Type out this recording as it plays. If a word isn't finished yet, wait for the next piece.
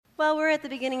Well, we're at the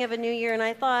beginning of a new year, and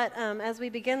I thought as we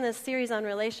begin this series on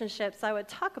relationships, I would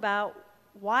talk about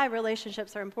why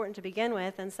relationships are important to begin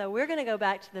with. And so we're going to go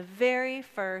back to the very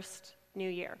first new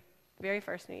year.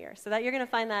 So that you're going to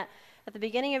find that at the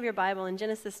beginning of your Bible in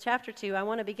Genesis chapter 2. I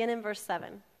want to begin in verse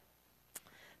 7.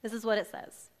 This is what it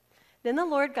says. Then the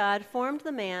Lord God formed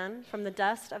the man from the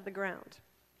dust of the ground.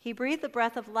 He breathed the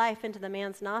breath of life into the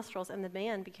man's nostrils, and the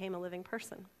man became a living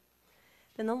person.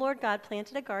 Then the Lord God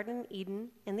planted a garden in Eden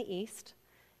in the east,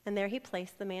 and there he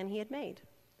placed the man he had made.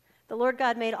 The Lord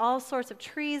God made all sorts of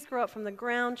trees grow up from the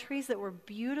ground, trees that were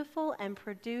beautiful and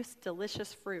produced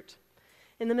delicious fruit.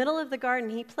 In the middle of the garden,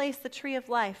 he placed the tree of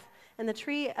life and the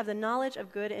tree of the knowledge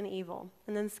of good and evil.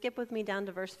 And then skip with me down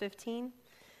to verse 15.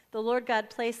 The Lord God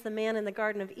placed the man in the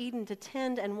Garden of Eden to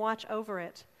tend and watch over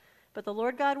it. But the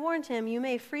Lord God warned him, "You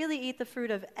may freely eat the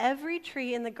fruit of every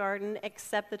tree in the garden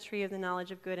except the tree of the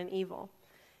knowledge of good and evil.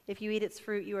 If you eat its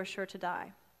fruit, you are sure to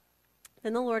die."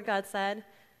 Then the Lord God said,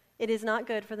 "It is not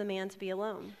good for the man to be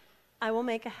alone. I will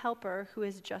make a helper who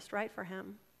is just right for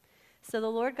him." So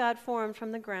the Lord God formed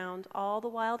from the ground all the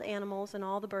wild animals and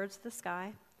all the birds of the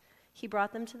sky. He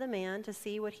brought them to the man to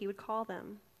see what he would call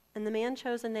them. And the man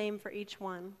chose a name for each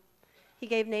one. He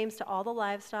gave names to all the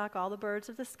livestock, all the birds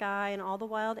of the sky, and all the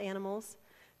wild animals.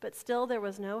 But still there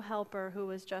was no helper who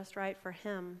was just right for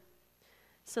him.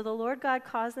 So the Lord God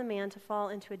caused the man to fall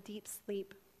into a deep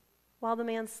sleep. While the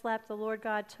man slept, the Lord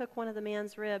God took one of the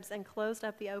man's ribs and closed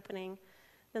up the opening.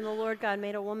 Then the Lord God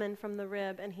made a woman from the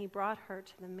rib, and he brought her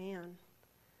to the man.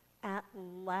 "At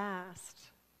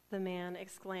last," the man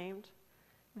exclaimed.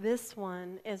 "This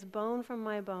one is bone from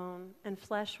my bone and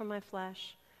flesh from my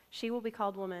flesh. She will be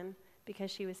called woman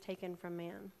because she was taken from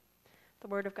man." The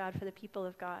word of God for the people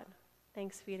of God.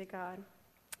 Thanks be to God.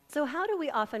 So how do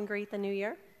we often greet the new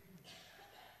year?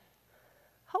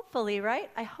 Hopefully,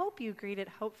 right? I hope you greet it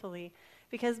hopefully.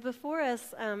 Because before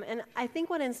us, and I think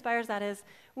what inspires that is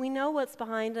we know what's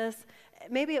behind us.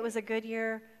 Maybe it was a good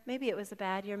year, maybe it was a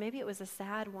bad year, maybe it was a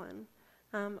sad one.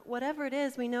 Whatever it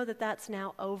is, we know that that's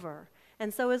now over.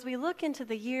 And so as we look into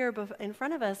the year in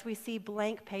front of us, we see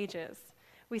blank pages.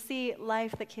 We see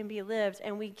life that can be lived,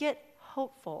 and we get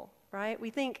hopeful, right? We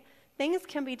think things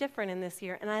can be different in this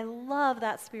year, and I love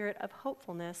that spirit of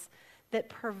hopefulness that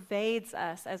pervades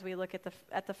us as we look at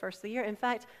the first of the year. In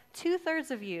fact, 2/3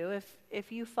 of you,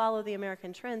 if you follow the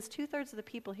American trends, 2/3 of the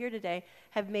people here today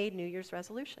have made New Year's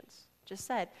resolutions. Just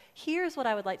said, here's what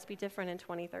I would like to be different in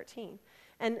 2013.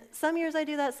 And some years I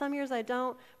do that, some years I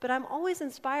don't, but I'm always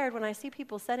inspired when I see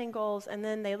people setting goals and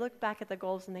then they look back at the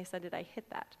goals and they say, did I hit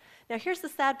that? Now here's the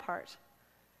sad part.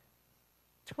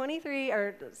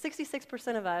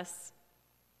 66% of us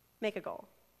make a goal.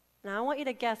 Now I want you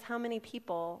to guess how many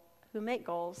people who make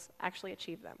goals actually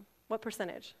achieve them. What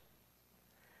percentage?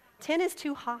 10 is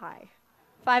too high.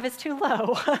 5 is too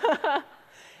low.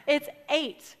 It's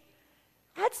 8.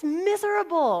 That's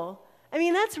miserable. I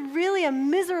mean, that's really a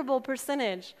miserable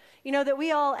percentage. You know, that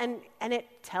we all, and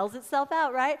it tells itself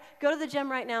out, right? Go to the gym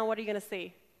right now, what are you going to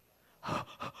see?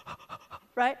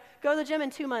 Right? Go to the gym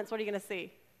in 2 months, what are you going to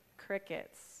see?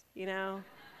 Crickets, you know?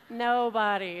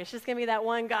 Nobody. It's just going to be that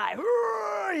one guy,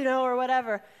 you know, or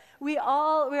whatever. We're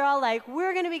all like,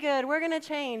 we're going to be good, we're going to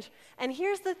change. And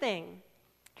here's the thing.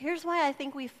 Here's why I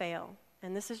think we fail,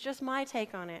 and this is just my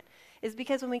take on it, is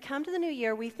because when we come to the new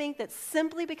year, we think that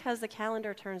simply because the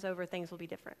calendar turns over, things will be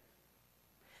different.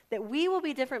 That we will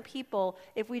be different people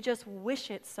if we just wish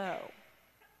it so.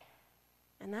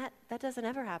 And that doesn't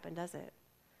ever happen, does it?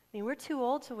 I mean, we're too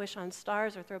old to wish on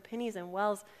stars or throw pennies in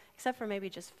wells, except for maybe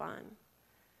just fun.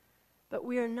 But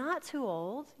we are not too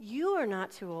old, you are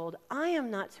not too old, I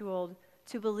am not too old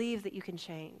to believe that you can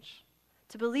change,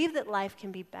 to believe that life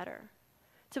can be better,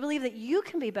 to believe that you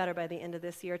can be better by the end of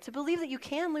this year, to believe that you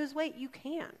can lose weight, you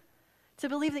can, to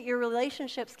believe that your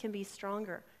relationships can be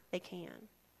stronger, they can.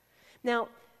 Now,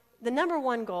 the number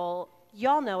one goal,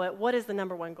 y'all know it, what is the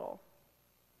number one goal?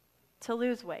 To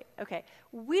lose weight, okay.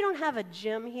 We don't have a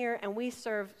gym here and we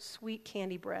serve sweet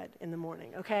candy bread in the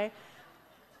morning, okay?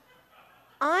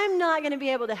 I'm not going to be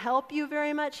able to help you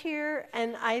very much here,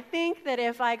 and I think that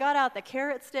if I got out the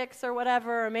carrot sticks or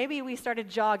whatever, or maybe we started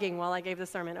jogging while I gave the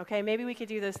sermon, okay? Maybe we could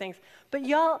do those things. But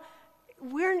y'all,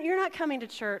 you're not coming to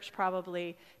church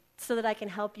probably so that I can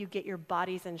help you get your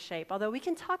bodies in shape, although we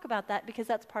can talk about that because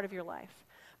that's part of your life.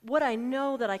 What I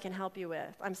know that I can help you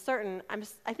with,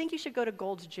 I think you should go to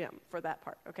Gold's Gym for that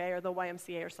part, okay, or the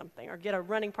YMCA or something, or get a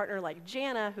running partner like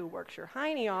Jana who works your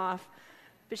hiney off,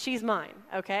 but she's mine,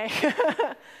 okay?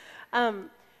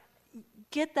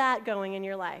 Get that going in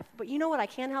your life. But you know what I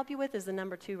can help you with is the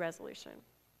number 2 resolution.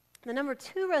 The number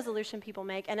 2 resolution people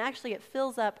make, and actually it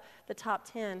fills up the top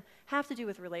 10, have to do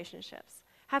with relationships.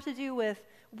 Have to do with,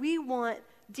 we want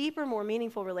deeper, more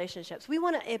meaningful relationships. We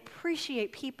want to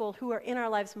appreciate people who are in our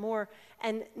lives more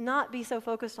and not be so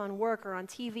focused on work or on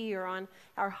TV or on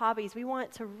our hobbies. We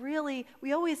want to really,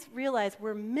 we always realize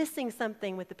we're missing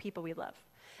something with the people we love.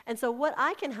 And so what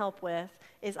I can help with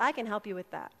is I can help you with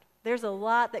that. There's a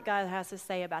lot that God has to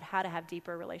say about how to have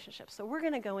deeper relationships. So we're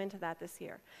going to go into that this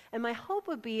year. And my hope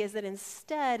would be is that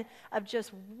instead of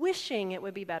just wishing it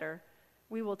would be better,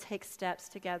 we will take steps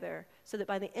together so that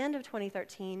by the end of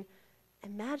 2013,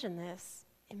 imagine this.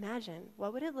 Imagine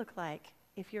what would it look like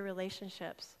if your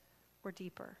relationships were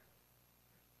deeper,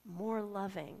 more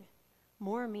loving,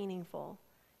 more meaningful,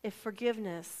 if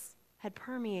forgiveness had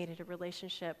permeated a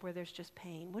relationship where there's just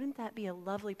pain. Wouldn't that be a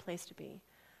lovely place to be?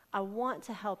 I want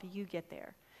to help you get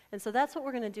there. And so that's what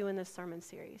we're going to do in this sermon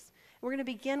series. We're going to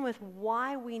begin with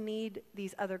why we need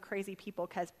these other crazy people,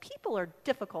 because people are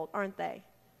difficult, aren't they?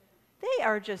 They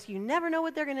are just, you never know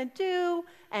what they're going to do,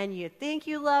 and you think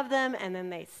you love them, and then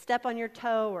they step on your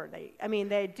toe, or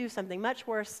they do something much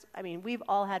worse. We've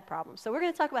all had problems. So we're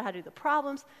going to talk about how to do the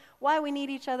problems, why we need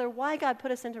each other, why God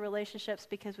put us into relationships,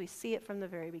 because we see it from the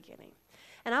very beginning.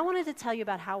 And I wanted to tell you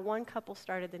about how one couple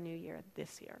started the new year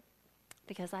this year,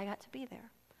 because I got to be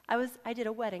there. I did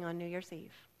a wedding on New Year's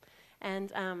Eve.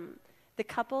 And the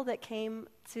couple that came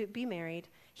to be married,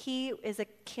 he is a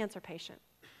cancer patient.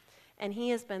 And he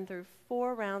has been through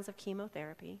 4 rounds of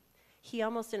chemotherapy. He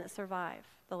almost didn't survive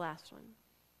the last one.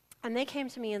 And they came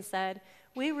to me and said,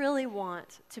 we really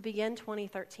want to begin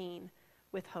 2013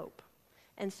 with hope.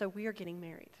 And so we are getting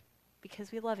married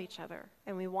because we love each other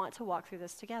and we want to walk through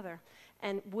this together.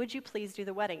 And would you please do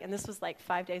the wedding? And this was like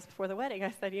 5 days before the wedding.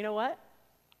 I said, you know what?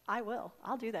 I will.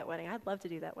 I'll do that wedding. I'd love to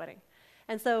do that wedding.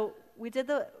 And so we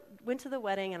went to the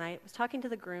wedding, and I was talking to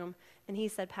the groom, and he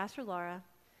said, Pastor Laura,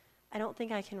 I don't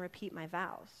think I can repeat my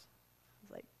vows. I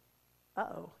was like,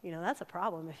 uh-oh, that's a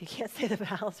problem if you can't say the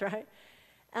vows, right?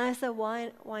 And I said,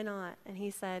 why not? And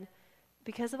he said,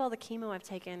 because of all the chemo I've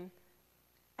taken,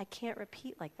 I can't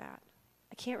repeat like that.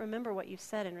 I can't remember what you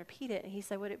said and repeat it. And he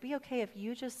said, would it be okay if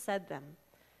you just said them?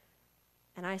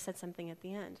 And I said something at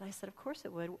the end. I said, of course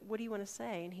it would. What do you want to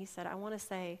say? And he said, I want to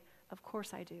say, of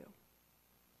course I do.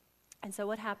 And so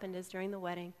what happened is during the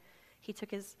wedding, he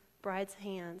took his bride's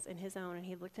hands in his own, and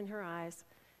he looked in her eyes,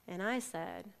 and I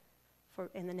said,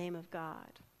 in the name of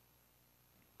God,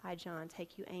 I, John,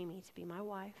 take you, Amy, to be my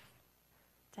wife,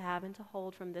 to have and to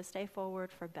hold from this day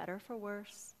forward, for better, for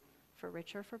worse, for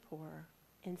richer, for poorer,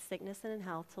 in sickness and in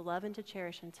health, to love and to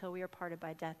cherish until we are parted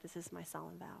by death. This is my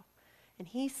solemn vow. And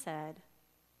he said,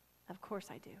 of course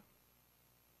I do.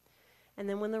 And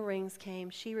then when the rings came,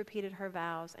 she repeated her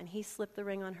vows, and he slipped the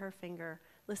ring on her finger,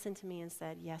 listened to me, and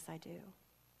said, yes, I do.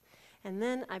 And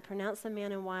then I pronounced them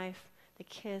man and wife. They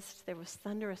kissed. There was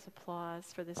thunderous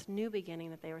applause for this new beginning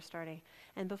that they were starting.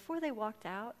 And before they walked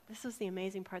out, this was the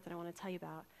amazing part that I want to tell you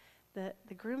about.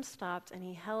 The groom stopped, and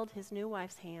he held his new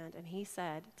wife's hand, and he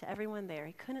said to everyone there,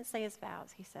 he couldn't say his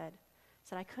vows. He said,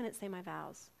 I couldn't say my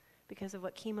vows because of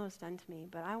what chemo's done to me,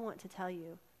 but I want to tell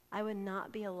you, I would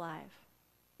not be alive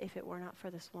if it were not for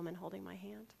this woman holding my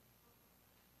hand.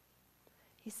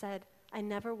 He said, I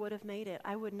never would have made it.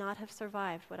 I would not have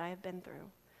survived what I have been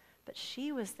through. But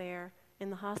she was there in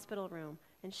the hospital room,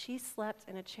 and she slept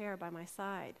in a chair by my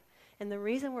side. And the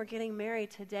reason we're getting married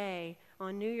today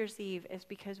on New Year's Eve is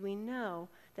because we know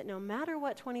that no matter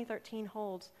what 2013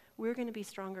 holds, we're going to be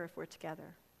stronger if we're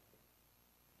together.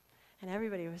 And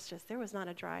everybody was just, there was not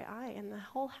a dry eye in the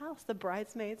whole house. The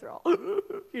bridesmaids are all,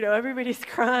 everybody's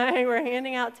crying. We're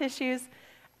handing out tissues.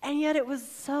 And yet it was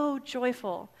so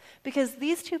joyful because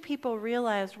these two people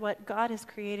realized what God has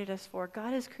created us for.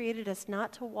 God has created us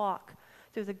not to walk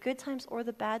through the good times or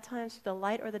the bad times, through the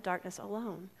light or the darkness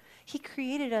alone. He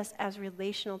created us as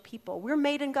relational people. We're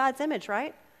made in God's image,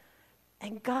 right?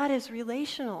 And God is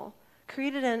relational.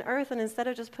 Created an earth, and instead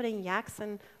of just putting yaks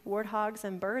and warthogs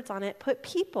and birds on it, put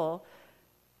people,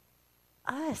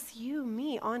 us, you,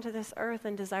 me, onto this earth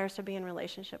and desires to be in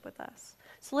relationship with us.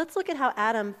 So let's look at how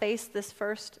Adam faced this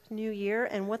first new year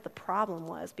and what the problem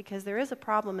was, because there is a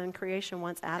problem in creation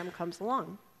once Adam comes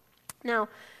along. Now,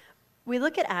 we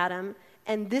look at Adam,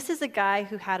 and this is a guy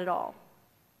who had it all.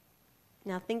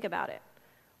 Now think about it.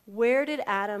 Where did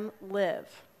Adam live?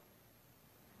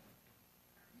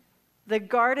 The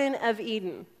Garden of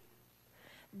Eden.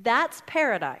 That's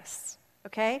paradise,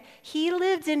 okay? He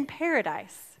lived in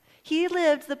paradise. He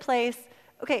lived the place,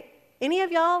 okay, any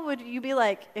of y'all, would you be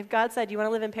like, if God said, you want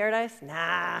to live in paradise?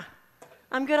 Nah,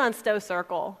 I'm good on Stowe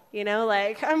Circle,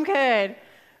 I'm good.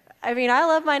 I mean, I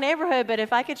love my neighborhood, but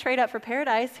if I could trade up for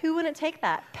paradise, who wouldn't take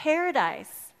that?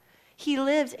 Paradise. He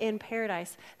lived in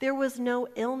paradise. There was no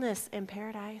illness in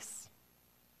paradise.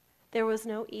 There was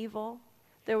no evil.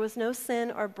 There was no sin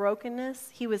or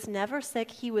brokenness. He was never sick.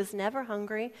 He was never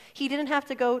hungry. He didn't have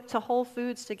to go to Whole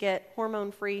Foods to get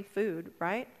hormone-free food,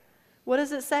 right? What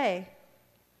does it say?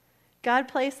 God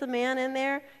placed the man in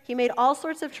there. He made all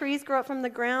sorts of trees grow up from the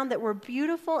ground that were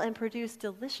beautiful and produced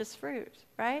delicious fruit,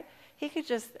 right? He could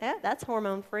just, that's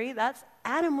hormone-free.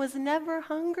 Adam was never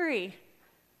hungry.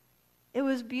 It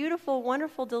was beautiful,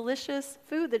 wonderful, delicious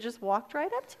food that just walked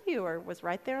right up to you or was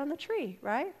right there on the tree,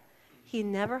 right? He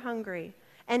never hungry.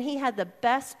 And he had the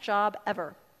best job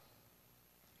ever.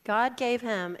 God gave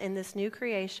him in this new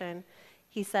creation,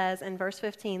 he says in verse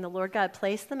 15, the Lord God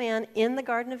placed the man in the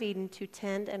Garden of Eden to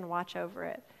tend and watch over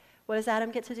it. What does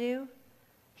Adam get to do?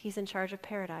 He's in charge of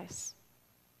paradise.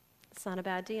 It's not a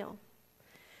bad deal.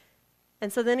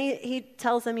 And so then he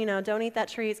tells him, don't eat that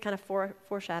tree. It's kind of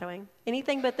foreshadowing.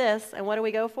 Anything but this, and what do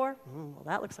we go for? Well,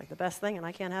 that looks like the best thing, and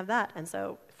I can't have that. And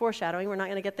so foreshadowing, we're not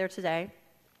going to get there today.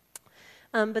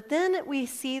 But then we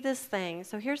see this thing.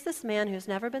 So here's this man who's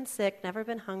never been sick, never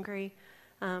been hungry,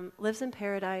 lives in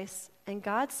paradise. And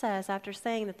God says, after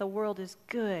saying that the world is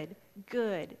good,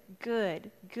 good, good,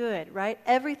 good, right?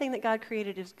 Everything that God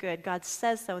created is good. God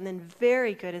says so, and then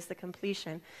very good is the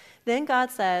completion. Then God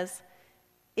says,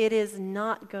 it is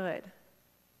not good.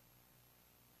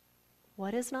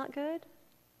 What is not good?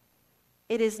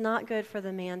 It is not good for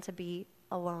the man to be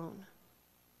alone.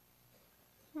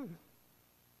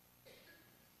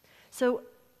 So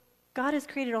God has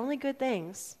created only good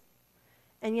things,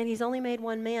 and yet he's only made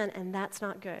one man, and that's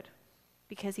not good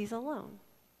because he's alone.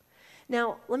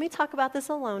 Now, let me talk about this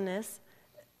aloneness.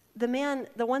 The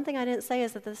one thing I didn't say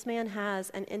is that this man has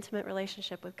an intimate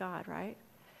relationship with God, right?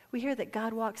 We hear that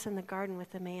God walks in the garden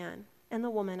with the man and the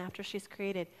woman after she's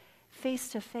created, face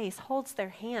to face, holds their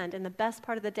hand. In the best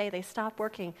part of the day, they stop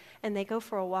working and they go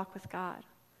for a walk with God.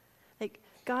 Like,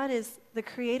 God is the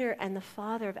creator and the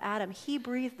father of Adam. He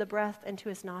breathed the breath into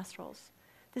his nostrils.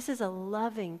 This is a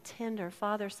loving, tender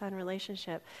father-son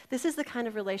relationship. This is the kind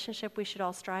of relationship we should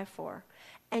all strive for.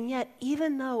 And yet,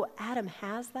 even though Adam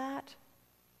has that,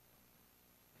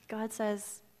 God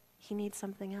says he needs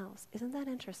something else. Isn't that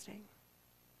interesting?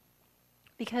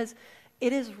 Because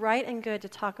it is right and good to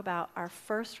talk about our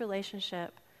first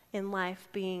relationship in life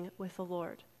being with the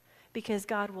Lord. Because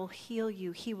God will heal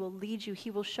you. He will lead you. He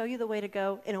will show you the way to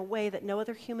go in a way that no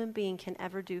other human being can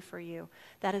ever do for you.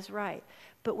 That is right.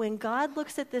 But when God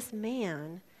looks at this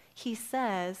man, he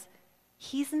says,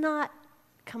 he's not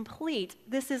complete.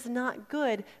 This is not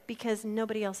good because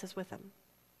nobody else is with him.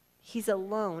 He's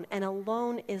alone, and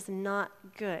alone is not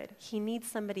good. He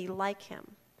needs somebody like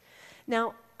him.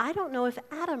 Now, I don't know if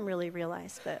Adam really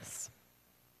realized this,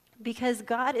 because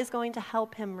God is going to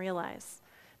help him realize.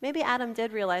 Maybe Adam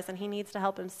did realize, and he needs to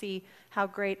help him see how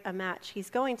great a match he's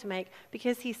going to make,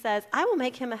 because he says, I will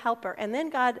make him a helper. And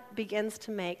then God begins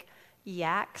to make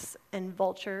yaks and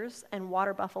vultures and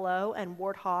water buffalo and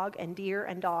warthog and deer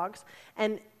and dogs,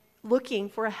 and looking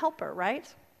for a helper,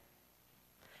 right?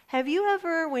 Have you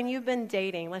ever, when you've been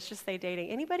dating, let's just say dating,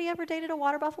 anybody ever dated a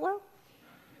water buffalo?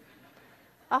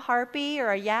 A harpy or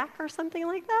a yak or something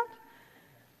like that?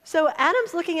 So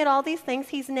Adam's looking at all these things,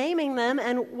 he's naming them,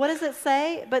 and what does it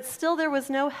say? But still there was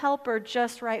no helper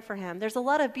just right for him. There's a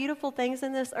lot of beautiful things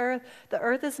in this earth. The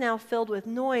earth is now filled with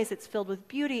noise, it's filled with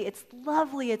beauty, it's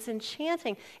lovely, it's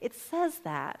enchanting. It says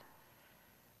that.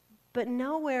 But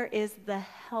nowhere is the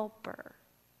helper,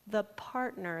 the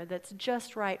partner that's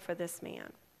just right for this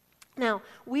man. Now,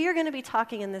 we are going to be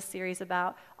talking in this series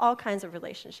about all kinds of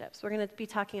relationships. We're going to be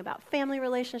talking about family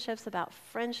relationships, about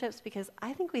friendships, because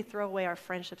I think we throw away our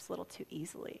friendships a little too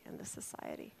easily in this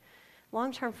society.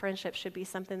 Long-term friendships should be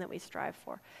something that we strive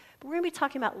for. But we're going to be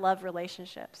talking about love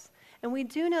relationships. And we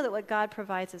do know that what God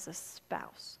provides is a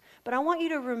spouse. But I want you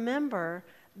to remember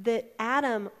that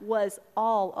Adam was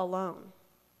all alone,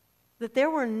 that there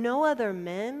were no other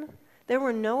men. There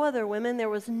were no other women. There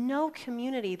was no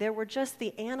community. There were just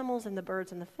the animals and the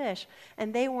birds and the fish,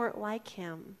 and they weren't like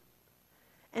him.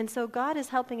 And so God is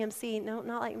helping him see, no,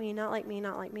 not like me, not like me,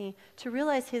 not like me, to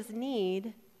realize his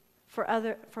need for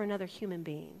another human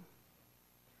being.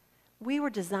 We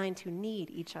were designed to need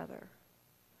each other.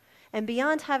 And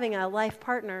beyond having a life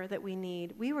partner that we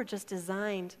need, we were just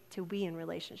designed to be in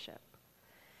relationship.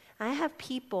 I have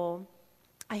people,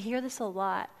 I hear this a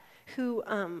lot, who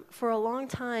for a long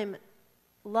time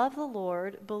love the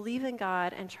Lord, believe in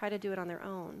God, and try to do it on their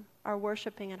own, are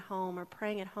worshiping at home or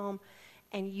praying at home,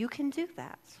 and you can do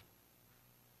that.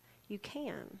 You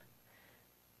can.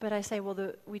 But I say,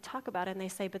 well, we talk about it, and they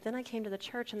say, but then I came to the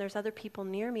church, and there's other people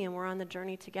near me, and we're on the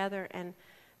journey together. And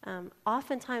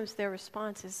oftentimes their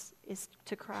response is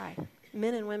to cry.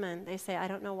 Men and women, they say, I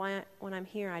don't know why when I'm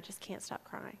here, I just can't stop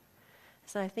crying.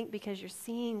 So I think because you're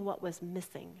seeing what was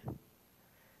missing,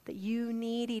 that you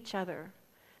need each other,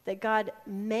 that God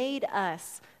made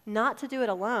us not to do it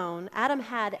alone. Adam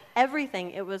had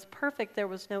everything. It was perfect. There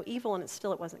was no evil, and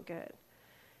it wasn't good.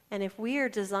 And if we are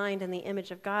designed in the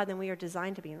image of God, then we are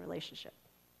designed to be in relationship.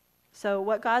 So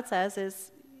what God says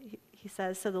is, he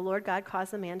says, so the Lord God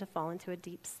caused the man to fall into a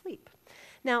deep sleep.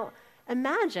 Now,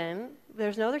 imagine,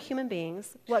 there's no other human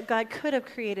beings, what God could have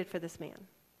created for this man.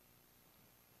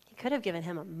 He could have given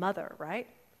him a mother, right?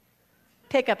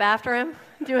 Pick up after him,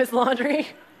 do his laundry,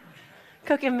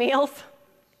 cook him meals.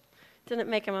 Didn't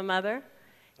make him a mother.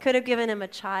 Could have given him a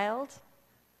child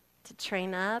to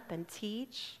train up and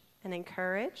teach and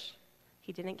encourage.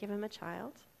 He didn't give him a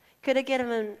child. Could have given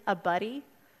him a buddy.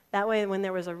 That way, when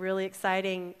there was a really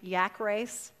exciting yak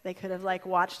race, they could have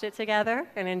watched it together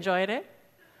and enjoyed it.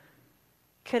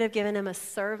 Could have given him a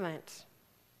servant.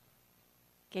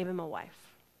 Gave him a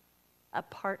wife, a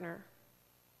partner,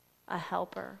 a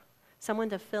helper, someone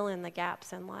to fill in the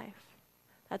gaps in life.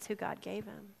 That's who God gave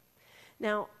him.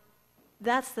 Now,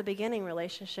 that's the beginning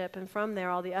relationship, and from there,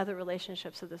 all the other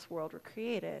relationships of this world were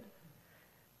created.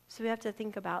 So we have to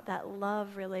think about that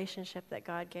love relationship that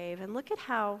God gave, and look at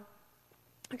how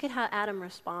Adam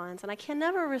responds. And I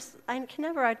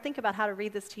think about how to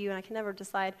read this to you, and I can never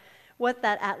decide what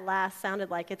that at last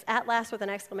sounded like. It's at last with an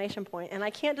exclamation point, and I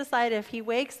can't decide if he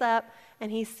wakes up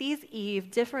and he sees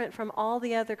Eve different from all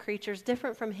the other creatures,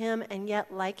 different from him and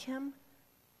yet like him,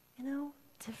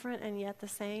 different and yet the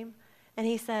same. And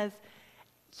he says,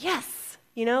 yes,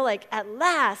 at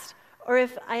last. Or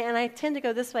I tend to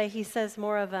go this way, he says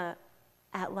more of a,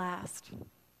 at last.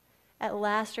 At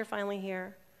last you're finally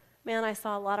here. Man, I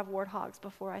saw a lot of warthogs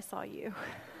before I saw you.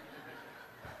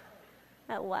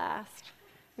 At last.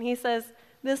 And he says,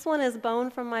 this one is bone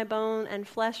from my bone and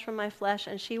flesh from my flesh,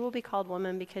 and she will be called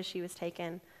woman because she was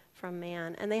taken from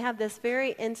man. And they have this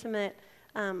very intimate,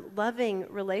 loving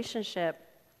relationship.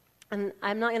 And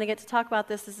I'm not going to get to talk about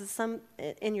this. This is some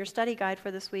in your study guide for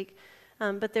this week.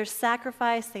 But there's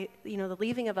sacrifice, the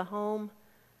leaving of a home.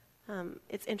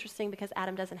 It's interesting because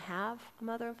Adam doesn't have a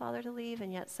mother and father to leave,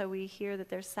 and yet so we hear that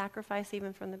there's sacrifice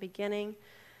even from the beginning.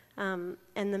 And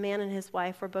the man and his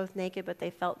wife were both naked, but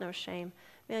they felt no shame.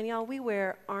 Man, y'all, we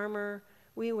wear armor,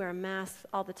 we wear masks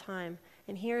all the time.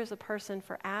 And here's a person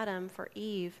for Adam, for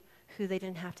Eve, who they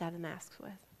didn't have to have the masks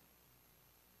with.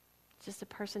 Just a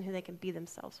person who they can be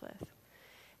themselves with.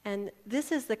 And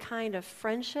this is the kind of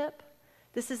friendship,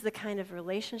 this is the kind of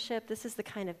relationship, this is the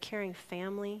kind of caring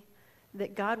family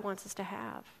that God wants us to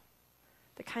have.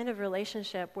 The kind of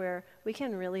relationship where we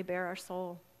can really bare our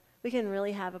soul. We can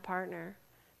really have a partner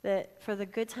that for the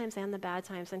good times and the bad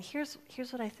times. And here's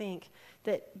what I think,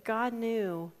 that God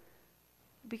knew,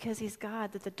 because he's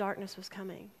God, that the darkness was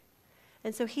coming.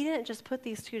 And so he didn't just put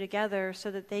these two together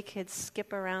so that they could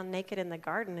skip around naked in the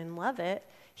garden and love it.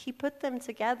 He put them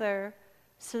together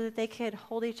so that they could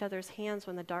hold each other's hands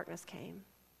when the darkness came,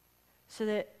 so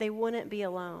that they wouldn't be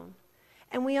alone.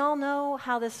 And we all know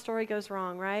how this story goes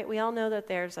wrong, right? We all know that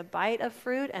there's a bite of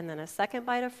fruit and then a second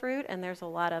bite of fruit, and there's a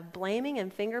lot of blaming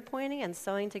and finger pointing and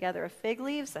sewing together of fig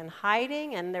leaves and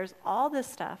hiding, and there's all this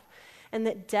stuff. And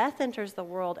that death enters the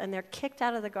world, and they're kicked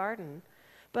out of the garden.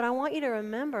 But I want you to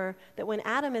remember that when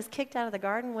Adam is kicked out of the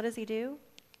garden, what does he do?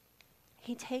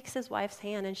 He takes his wife's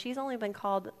hand, and she's only been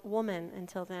called woman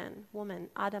until then, woman,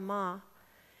 Adamah.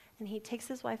 And he takes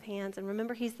his wife's hands, and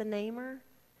remember, he's the namer.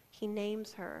 He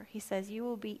names her. He says, you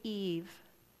will be Eve.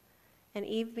 And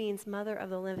Eve means mother of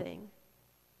the living.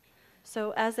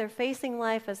 So as they're facing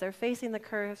life, as they're facing the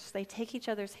curse, they take each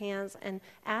other's hands, and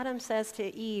Adam says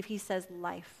to Eve, he says,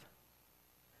 life.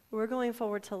 We're going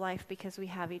forward to life because we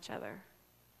have each other.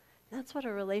 That's what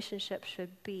a relationship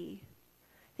should be.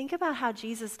 Think about how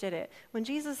Jesus did it. When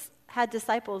Jesus had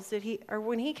disciples,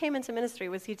 when he came into ministry,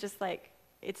 was he just like,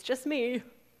 it's just me?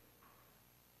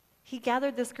 He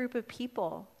gathered this group of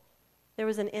people. There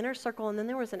was an inner circle, and then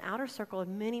there was an outer circle of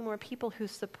many more people who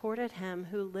supported him,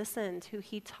 who listened, who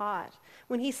he taught.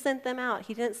 When he sent them out,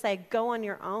 he didn't say, go on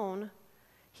your own.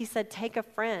 He said, take a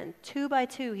friend. 2 by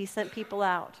 2, he sent people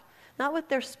out. Not with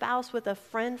their spouse, with a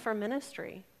friend for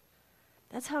ministry.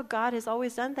 That's how God has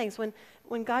always done things.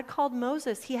 When God called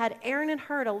Moses, he had Aaron and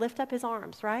Hur to lift up his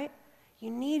arms, right? You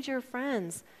need your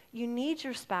friends. You need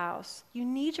your spouse. You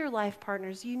need your life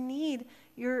partners. You need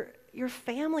your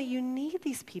family. You need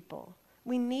these people.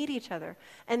 We need each other.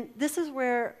 And this is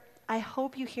where I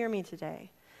hope you hear me today,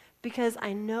 because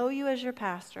I know you as your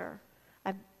pastor.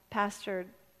 pastored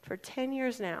for 10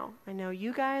 years now. I know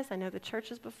you guys, I know the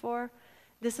churches before.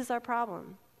 This is our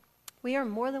problem. We are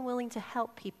more than willing to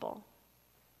help people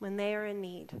when they are in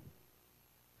need.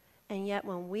 And yet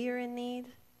when we are in need,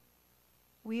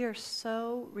 we are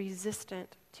so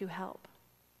resistant to help.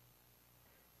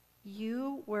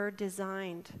 You were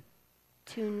designed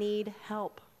to need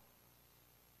help,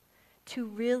 to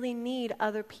really need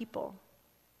other people.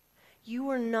 You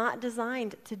were not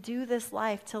designed to do this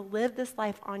life, to live this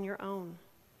life on your own.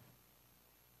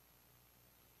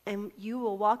 And you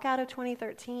will walk out of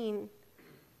 2013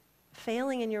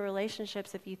 failing in your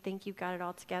relationships if you think you've got it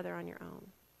all together on your own.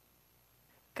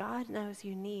 God knows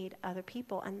you need other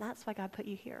people, and that's why God put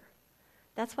you here.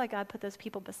 That's why God put those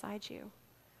people beside you,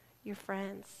 your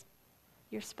friends,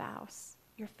 your spouse,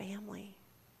 your family,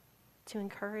 to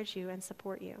encourage you and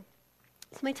support you.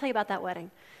 So let me tell you about that wedding.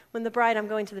 When the bride, I'm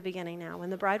going to the beginning now. When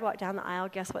the bride walked down the aisle,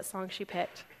 guess what song she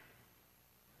picked?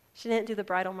 She didn't do the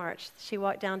bridal march. She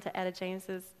walked down to Etta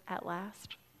James's At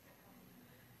Last.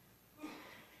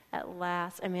 At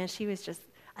Last. I mean, she was just,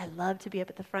 I love to be up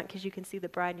at the front because you can see the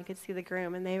bride and you can see the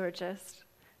groom. And they were just,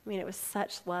 I mean, it was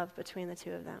such love between the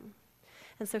two of them.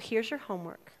 And so here's your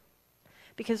homework.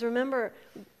 Because remember,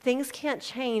 things can't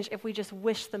change if we just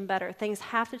wish them better. Things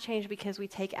have to change because we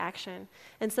take action.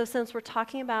 And so since we're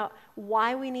talking about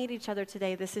why we need each other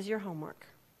today, this is your homework.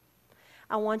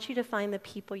 I want you to find the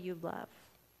people you love.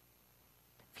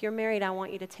 If you're married, I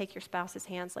want you to take your spouse's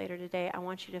hands later today. I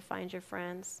want you to find your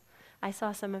friends. I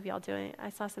saw some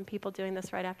people doing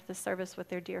this right after the service with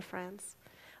their dear friends.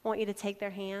 I want you to take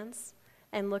their hands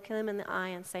and look them in the eye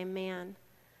and say, man,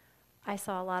 I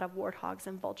saw a lot of warthogs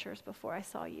and vultures before I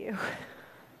saw you.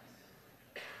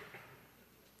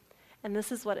 And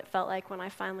this is what it felt like when I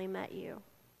finally met you.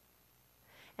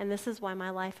 And this is why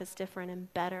my life is different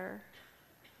and better.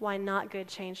 Why not good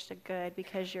changed to good,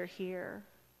 because you're here.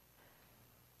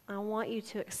 I want you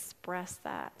to express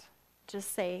that.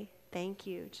 Just say thank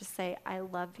you. Just say, I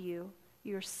love you.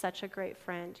 You're such a great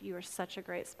friend. You are such a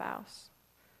great spouse.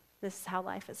 This is how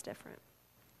life is different.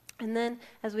 And then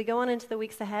as we go on into the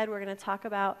weeks ahead, we're going to talk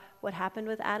about what happened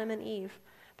with Adam and Eve,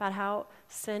 about how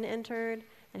sin entered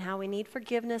and how we need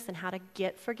forgiveness and how to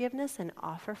get forgiveness and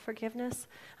offer forgiveness,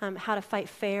 how to fight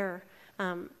fair,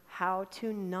 how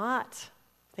to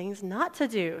things not to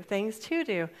do, things to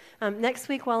do. Next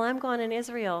week while I'm gone in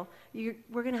Israel,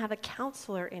 we're going to have a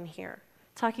counselor in here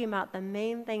talking about the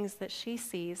main things that she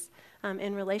sees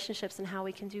in relationships and how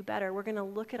we can do better. We're going to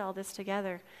look at all this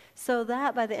together so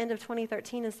that by the end of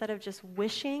 2013, instead of just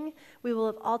wishing, we will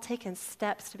have all taken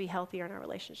steps to be healthier in our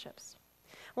relationships.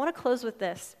 I want to close with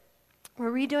this.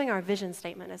 We're redoing our vision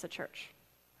statement as a church.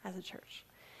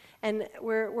 And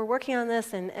we're working on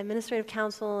this in administrative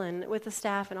council and with the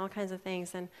staff and all kinds of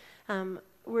things. And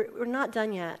we're not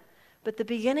done yet. But the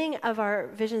beginning of our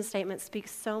vision statement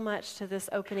speaks so much to this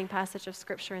opening passage of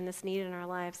Scripture and this need in our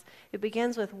lives. It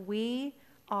begins with, we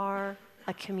are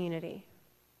a community.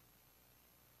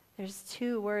 There's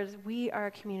two words, we are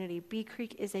a community. Bee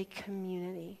Creek is a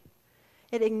community.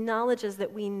 It acknowledges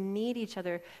that we need each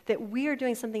other, that we are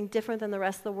doing something different than the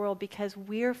rest of the world because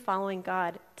we're following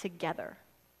God together,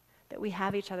 that we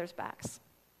have each other's backs,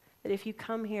 that if you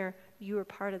come here, you are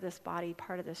part of this body,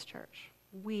 part of this church.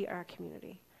 We are a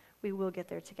community. We will get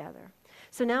there together.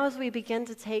 So now as we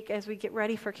get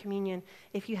ready for communion,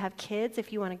 if you have kids,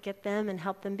 if you want to get them and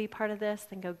help them be part of this,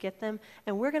 then go get them.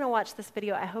 And we're going to watch this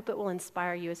video. I hope it will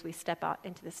inspire you as we step out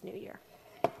into this new year.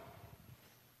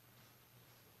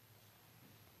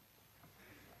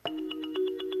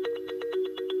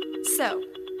 So,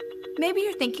 maybe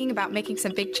you're thinking about making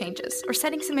some big changes or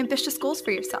setting some ambitious goals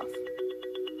for yourself.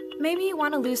 Maybe you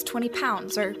want to lose 20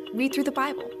 pounds or read through the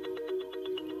Bible.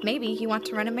 Maybe you want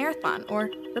to run a marathon or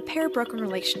repair a broken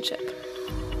relationship.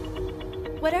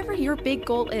 Whatever your big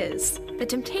goal is, the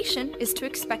temptation is to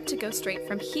expect to go straight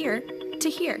from here to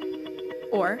here,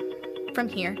 or from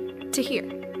here to here.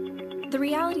 The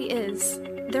reality is,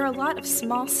 there are a lot of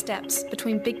small steps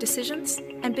between big decisions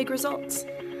and big results.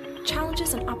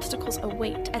 Challenges and obstacles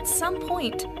await. At some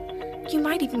point, you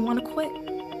might even want to quit.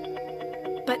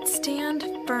 But stand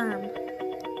firm.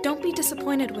 Don't be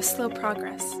disappointed with slow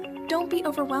progress. Don't be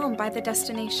overwhelmed by the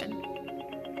destination.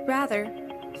 Rather,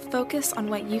 focus on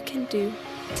what you can do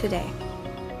today.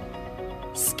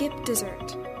 Skip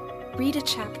dessert. Read a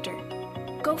chapter.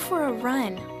 Go for a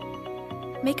run.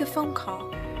 Make a phone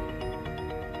call.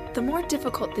 The more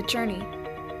difficult the journey,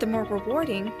 the more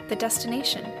rewarding the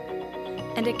destination.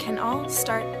 And it can all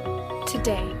start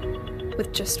today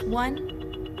with just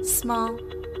one small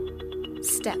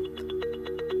step.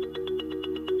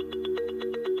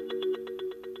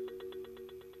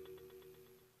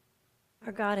 Our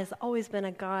Our God has always been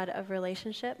a God of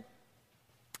relationship.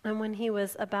 And when he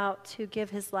was about to give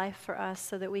his life for us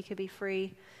so that we could be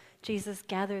free, Jesus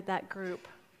gathered that group,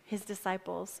 his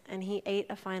disciples, and he ate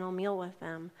a final meal with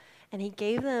them. And he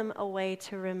gave them a way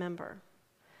to remember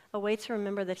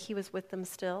that he was with them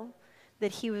still,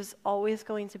 that he was always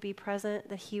going to be present,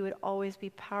 that he would always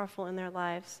be powerful in their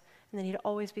lives, and that he'd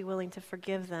always be willing to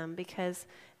forgive them because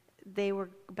they were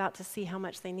about to see how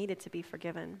much they needed to be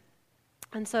forgiven.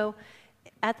 And so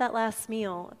at that last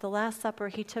meal, at the Last Supper,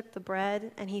 he took the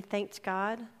bread and he thanked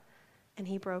God and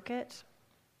he broke it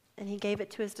and he gave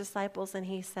it to his disciples and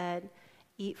he said,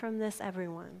 "Eat from this,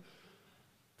 everyone.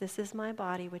 This is my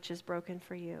body, which is broken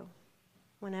for you.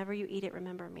 Whenever you eat it,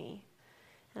 remember me."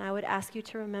 And I would ask you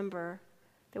to remember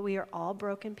that we are all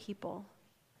broken people,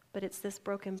 but it's this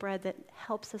broken bread that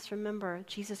helps us remember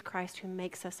Jesus Christ who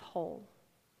makes us whole.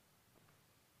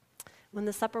 When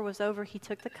the supper was over, he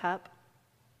took the cup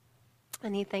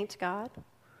and he thanked God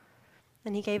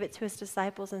and he gave it to his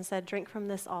disciples and said, "Drink from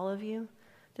this, all of you.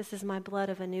 This is my blood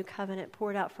of a new covenant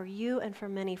poured out for you and for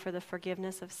many for the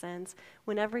forgiveness of sins.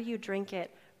 Whenever you drink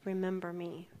it, remember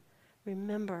me."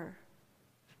 Remember,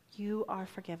 you are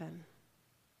forgiven.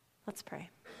 Let's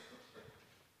pray.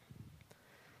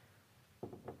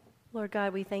 Lord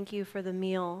God, we thank you for the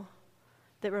meal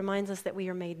that reminds us that we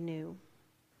are made new,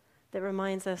 that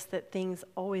reminds us that things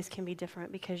always can be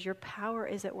different because your power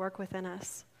is at work within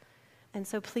us. And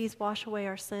so please wash away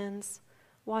our sins,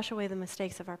 wash away the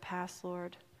mistakes of our past,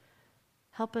 Lord.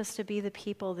 Help us to be the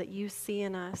people that you see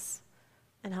in us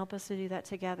and help us to do that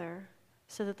together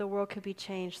so that the world could be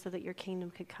changed, so that your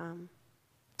kingdom could come.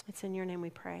 It's in your name we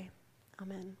pray.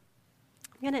 Amen.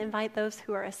 I'm going to invite those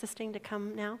who are assisting to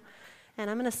come now, and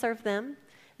I'm going to serve them,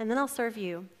 and then I'll serve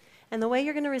you. And the way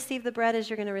you're going to receive the bread is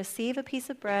you're going to receive a piece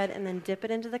of bread and then dip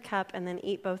it into the cup and then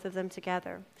eat both of them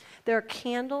together. There are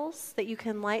candles that you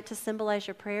can light to symbolize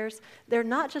your prayers. They're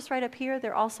not just right up here,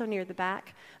 they're also near the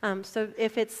back. So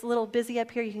if it's a little busy up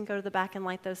here, you can go to the back and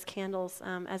light those candles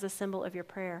as a symbol of your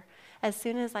prayer. As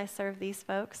soon as I serve these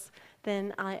folks,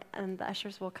 then the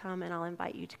ushers will come and I'll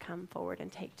invite you to come forward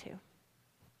and take two.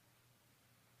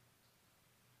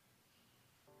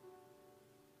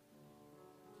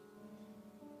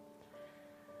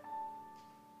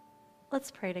 Let's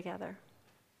pray together.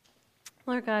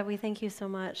 Lord God, we thank you so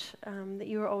much that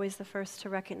you are always the first to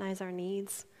recognize our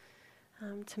needs,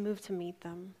 to move to meet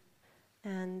them,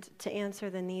 and to answer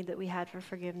the need that we had for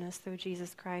forgiveness through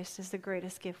Jesus Christ is the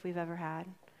greatest gift we've ever had.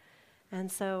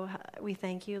 And so we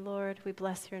thank you, Lord. We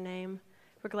bless your name.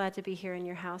 We're glad to be here in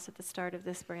your house at the start of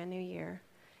this brand new year.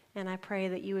 And I pray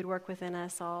that you would work within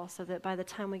us all so that by the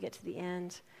time we get to the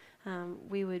end,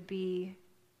 we would be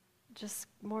just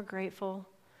more grateful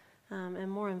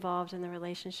and more involved in the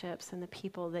relationships and the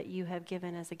people that you have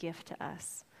given as a gift to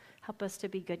us. Help us to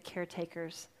be good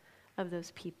caretakers of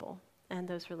those people and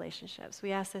those relationships.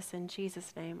 We ask this in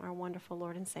Jesus' name, our wonderful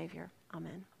Lord and Savior.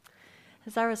 Amen.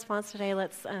 As our response today,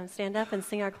 let's stand up and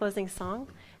sing our closing song.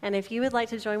 And if you would like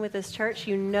to join with this church,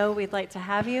 you know we'd like to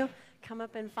have you. Come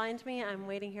up and find me. I'm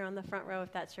waiting here on the front row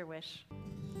if that's your wish.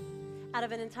 Out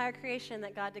of an entire creation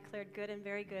that God declared good and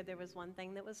very good, there was one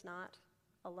thing that was not: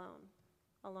 alone.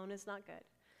 Alone is not good.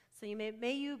 So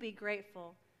may you be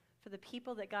grateful for the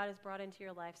people that God has brought into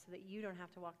your life so that you don't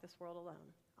have to walk this world alone.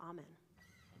 Amen.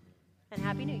 And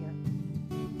Happy New Year.